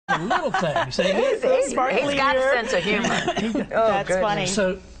the little things. He's got a sense of humor. That's funny.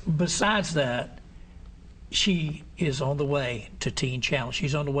 So besides that, she is on the way to Teen Challenge.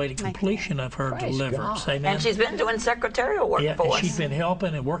 She's on the way to completion of her deliverance. Amen. And she's been doing secretarial work yeah, for and us. she's been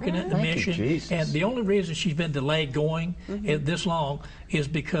helping and working at the mission. And the only reason she's been delayed going this long is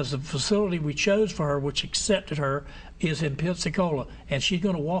because the facility we chose for her, which accepted her, is in Pensacola, and she's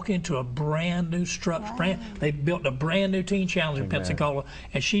going to walk into a brand new structure. They built a brand new Teen Challenge in Pensacola,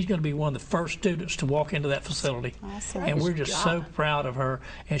 and she's going to be one of the first students to walk into that facility. Awesome. And we're just so proud of her,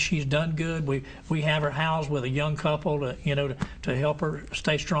 and she's done good. We have her housed with a young couple to help her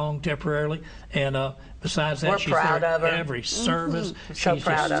stay strong temporarily, and besides that, we're she's proud there of her. Every service. So She's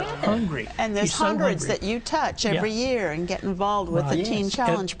proud just of her. hungry. And there's She's so hundreds hungry. that you touch every year and get involved with the Teen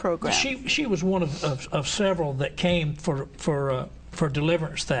Challenge program. She was one of several that came for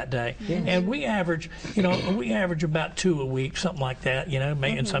deliverance that day, and we average about 2 a week, something like that.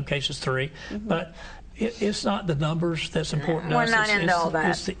 Maybe in some cases 3, but it's not the numbers that's important to us. We're not into all that.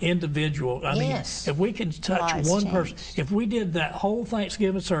 It's the individual. I mean, if we can touch one person, if we did that whole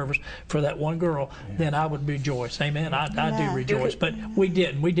Thanksgiving service for that one girl, then I would rejoice. Amen. I do rejoice. But we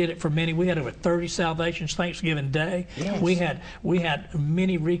didn't. We did it for many. We had over 30 salvations Thanksgiving Day. We had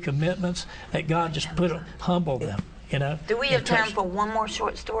many recommitments that God just humbled them. Do we have time for one more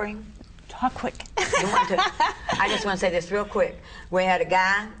short story? Talk quick. I just want to say this real quick. We had a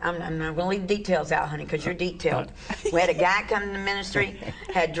guy, I'm not going to leave details out, honey, because you're detailed. We had a guy come to the ministry,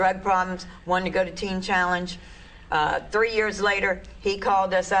 had drug problems, wanted to go to Teen Challenge. 3 years later, he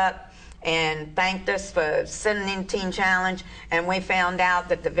called us up and thanked us for sending in Teen Challenge, and we found out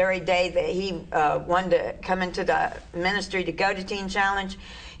that the very day that he wanted to come into the ministry to go to Teen Challenge,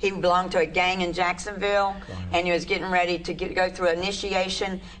 he belonged to a gang in Jacksonville, and he was getting ready to go through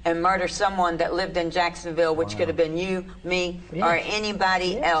initiation and murder someone that lived in Jacksonville, which could have been you, me, or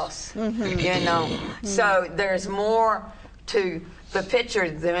anybody else. So there's more to the picture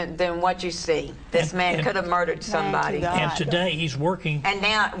than what you see. This man could have murdered somebody. And today he's working. And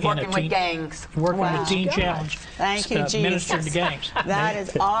now working with gangs. Working with Teen Challenge. Thank you, Jesus. Ministering to gangs. That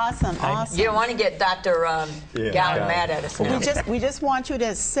is awesome. Awesome. You don't want to get Dr. Gallen mad at us now. We just want you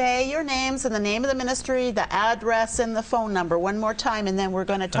to say your names and the name of the ministry, the address, and the phone number one more time, and then we're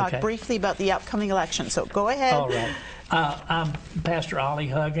going to talk briefly about the upcoming election. So go ahead. All right. I'm Pastor Ollie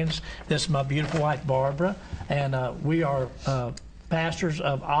Huggins. This is my beautiful wife, Barbara, and we are pastors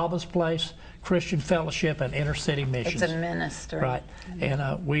of Abba's Place Christian Fellowship and Inner City Missions. It's a ministry. Right.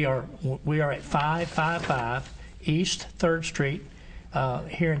 And we are at 555 East 3rd Street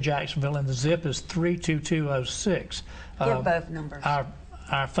here in Jacksonville, and the zip is 32206. Give both numbers.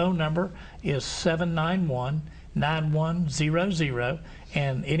 Our phone number is 791-9100,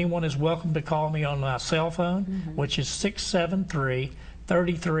 and anyone is welcome to call me on my cell phone, which is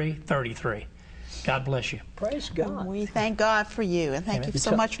 673-3333. God bless you. Praise God. We thank God for you, and thank you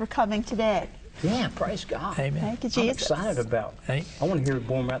so much for coming today. Yeah, praise God. Amen. Thank you, Jesus. I'm excited about I want to hear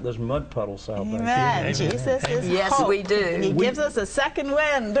more about those mud puddles salvation. Amen. Jesus is hope. We do. And he gives us a second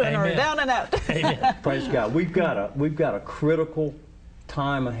wind when we're down and out. Praise God. We've got a critical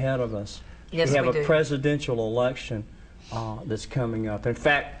time ahead of us. Yes, we have we do. a presidential election that's coming up. In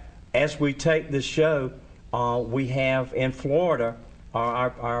fact, as we take this show, we have in Florida,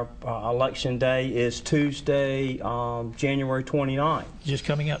 our election day is Tuesday, January 29th. Just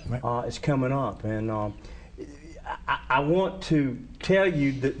coming up, right? It's coming up, and I want to tell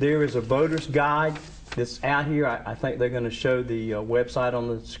you that there is a voter's guide that's out here. I think they're going to show the website on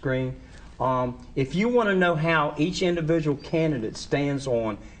the screen. If you want to know how each individual candidate stands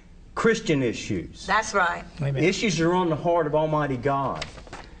on Christian issues, that's right. Amen. Issues that are on the heart of Almighty God,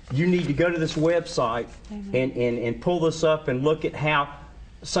 you need to go to this website and pull this up and look at how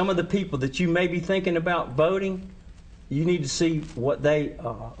some of the people that you may be thinking about voting, you need to see what they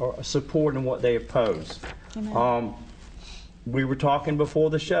support and what they oppose. We were talking before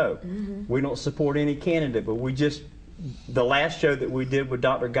the show. We don't support any candidate, but the last show that we did with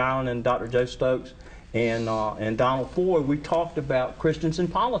Dr. Guilan and Dr. Joe Stokes and Donald Ford, we talked about Christians in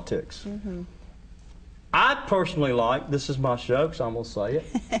politics. I personally this is my show, because I'm going to say it,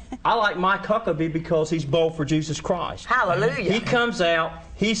 I like Mike Huckabee because he's bold for Jesus Christ. Hallelujah. He comes out,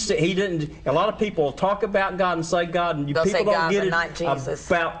 he didn't, a lot of people talk about God and say God, and people don't get it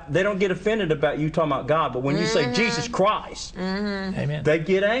about, they don't get offended about you talking about God, but when you say Jesus Christ, Amen. they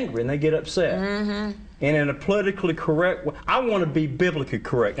get angry and they get upset. And in a politically correct way, I want to be biblically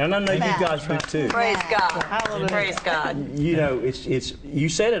correct, and I know you guys do too. Praise God. Hallelujah. Praise God. You know, you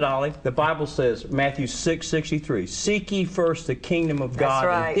said it, Ollie. The Bible says, Matthew 6:63, seek ye first the kingdom of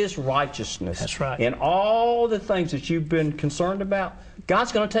God and His righteousness. That's right. And all the things that you've been concerned about,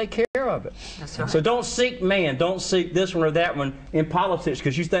 God's going to take care of it. That's right. So don't seek man. Don't seek this one or that one in politics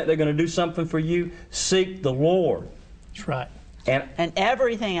because you think they're going to do something for you. Seek the Lord. That's right. And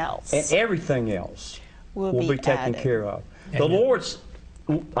everything else. And everything else will be taken added. care of. The Lord's,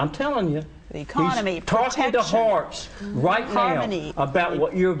 I'm telling you, The economy, He's talking to hearts right harmony, now about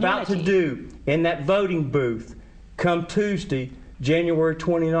what you're about to do in that voting booth come Tuesday, January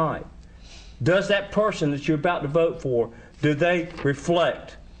 29th. Does that person that you're about to vote for, do they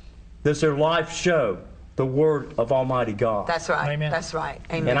reflect? Does their life show the Word of Almighty God? That's right. Amen. That's right.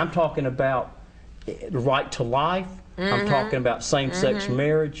 Amen. And I'm talking about the right to life. I'm talking about same-sex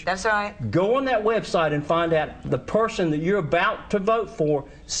marriage. That's right. Go on that website and find out the person that you're about to vote for,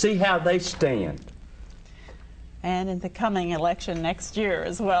 see how they stand. And in the coming election next year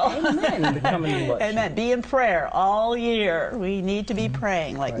as well. Amen. In the coming election. Amen. Be in prayer all year. We need to be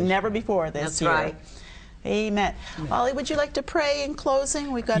praying like never before this That's year. right. Amen. Ollie, would you like to pray in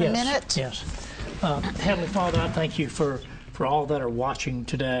closing? We've got a minute. Yes. Heavenly Father, I thank you for all that are watching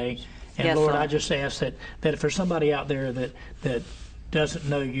today. And Yes, Lord, Lord. I just ask that if there's somebody out there that doesn't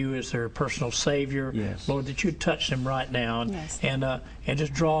know you as their personal Savior, Yes. Lord, that you touch them right now Yes. and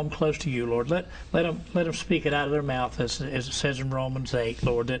just draw them close to you, Lord. Let them speak it out of their mouth as it says in Romans 8,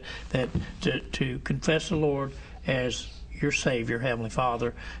 Lord, that to confess the Lord as your Savior, Heavenly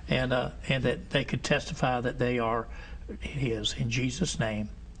Father, and that they could testify that they are His. In Jesus' name,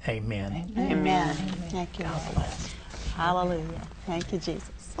 amen. Amen. Thank you, Lord. Hallelujah. Thank you, Jesus.